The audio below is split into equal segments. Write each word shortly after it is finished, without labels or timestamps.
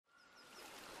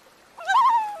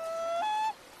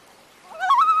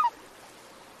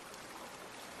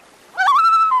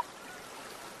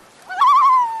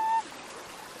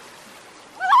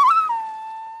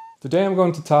Today I'm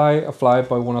going to tie a fly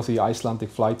by one of the Icelandic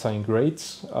fly tying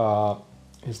greats.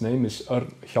 His name is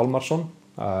Örn Hjálmarsson.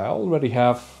 I already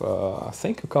have, I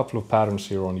think, a couple of patterns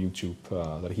here on YouTube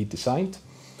that he designed.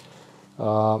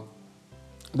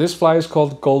 This fly is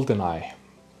called Goldeneye.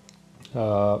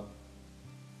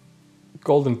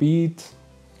 Golden bead.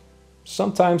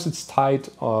 Sometimes it's tied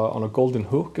on a golden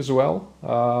hook as well.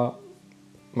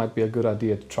 Might be a good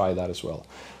idea to try that as well.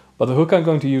 But the hook I'm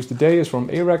going to use today is from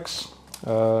Arex.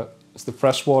 It's the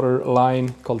freshwater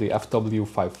line called the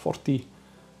FW540.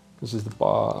 This is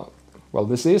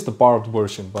the barbed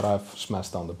version, but I've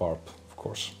smashed down the barb, of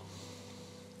course.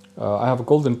 I have a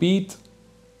golden bead,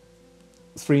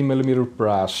 3mm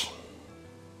brass,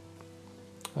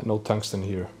 and no tungsten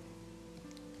here.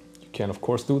 You can of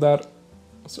course do that.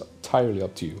 It's entirely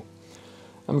up to you.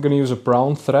 I'm going to use a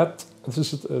brown thread.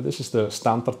 This is the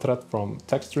standard thread from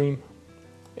Textream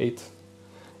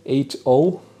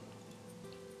 880.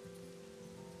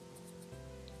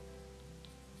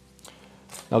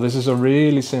 Now this is a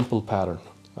really simple pattern.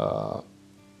 You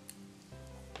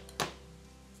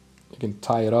can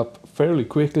tie it up fairly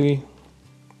quickly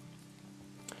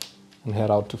and head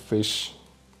out to fish.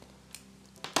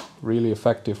 Really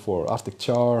effective for Arctic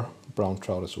char, brown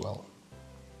trout as well.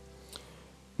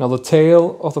 Now the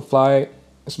tail of the fly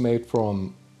is made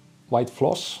from white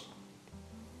floss.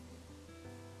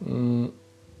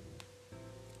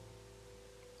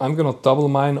 I'm gonna double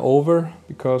mine over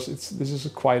because this is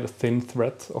quite a thin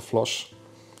thread of floss.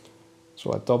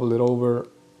 So I double it over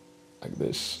like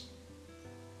this,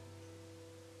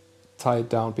 tie it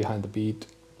down behind the bead.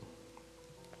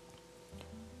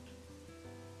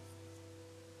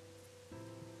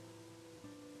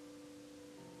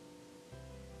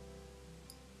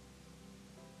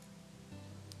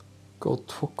 Go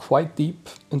quite deep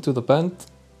into the bend.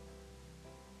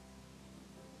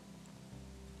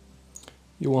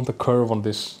 You want the curve on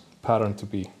this pattern to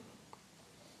be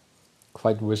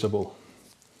quite visible.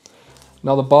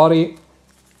 Now the body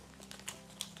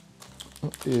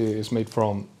is made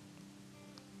from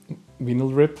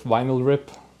vinyl rib,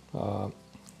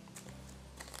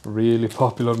 really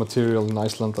popular material in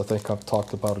Iceland. I think I've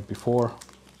talked about it before.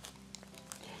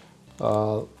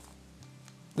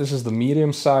 This is the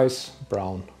medium size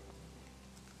brown.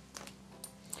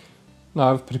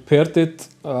 Now I've prepared it,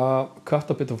 cut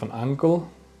a bit of an angle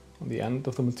on the end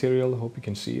of the material. I hope you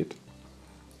can see it.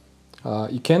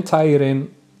 You can tie it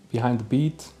in behind the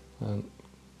bead and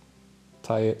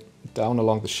tie it down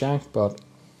along the shank, but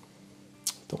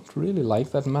I don't really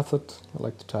like that method. I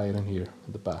like to tie it in here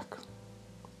at the back.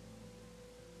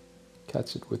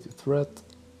 Catch it with your thread.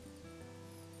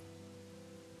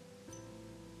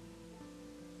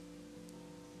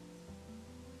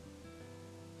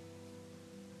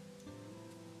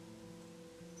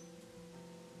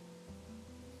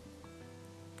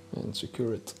 And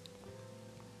secure it.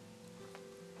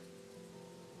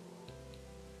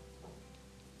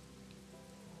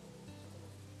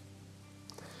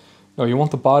 Now you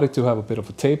want the body to have a bit of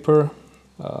a taper,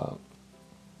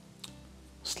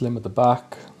 slim at the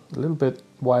back, a little bit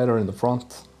wider in the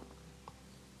front.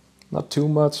 Not too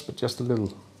much, but just a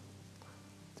little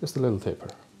taper.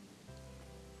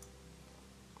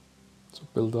 So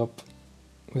build up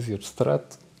with your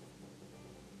thread.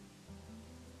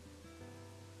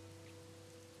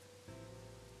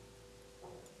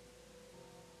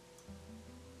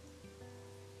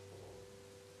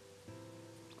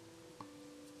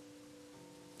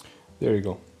 There you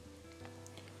go.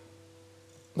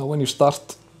 Now when you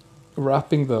start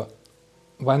wrapping the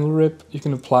vinyl rib, you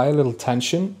can apply a little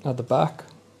tension at the back.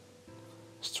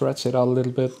 Stretch it out a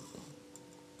little bit.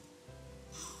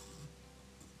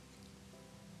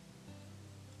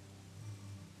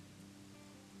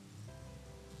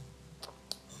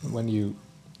 And when you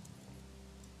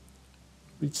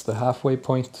reach the halfway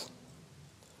point,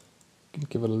 you can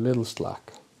give it a little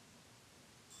slack.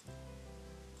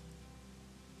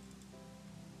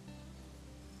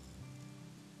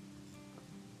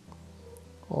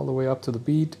 All the way up to the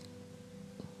bead.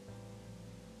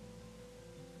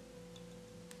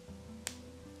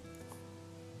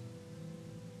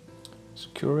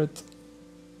 Secure it.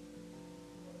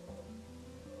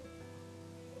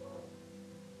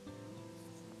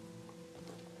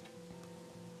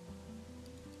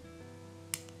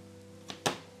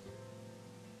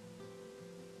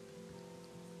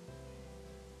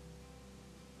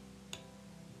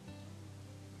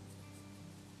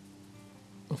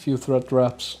 A few thread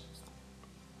wraps.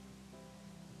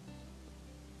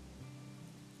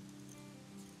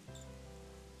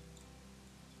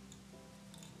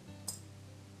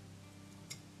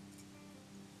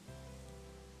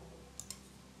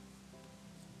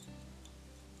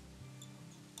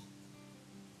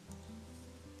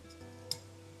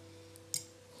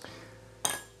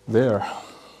 There.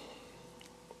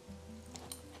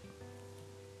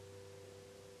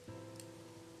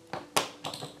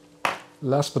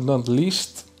 Last but not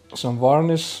least, some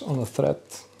varnish on the thread,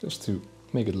 just to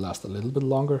make it last a little bit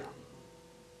longer.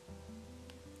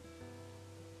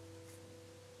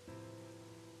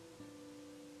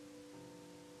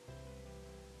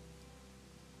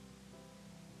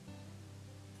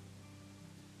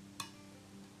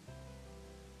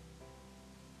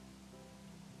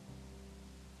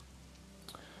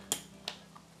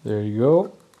 There you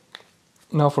go.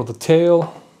 Now for the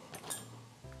tail.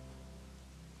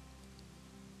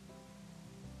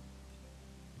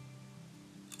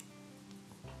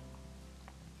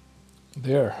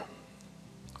 There.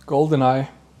 Goldeneye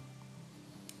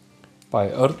by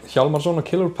Örn Hjálmarsson, a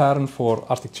killer pattern for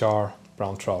Arctic char,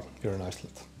 brown trout here in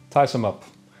Iceland. Ties them up.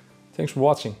 Thanks for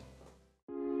watching.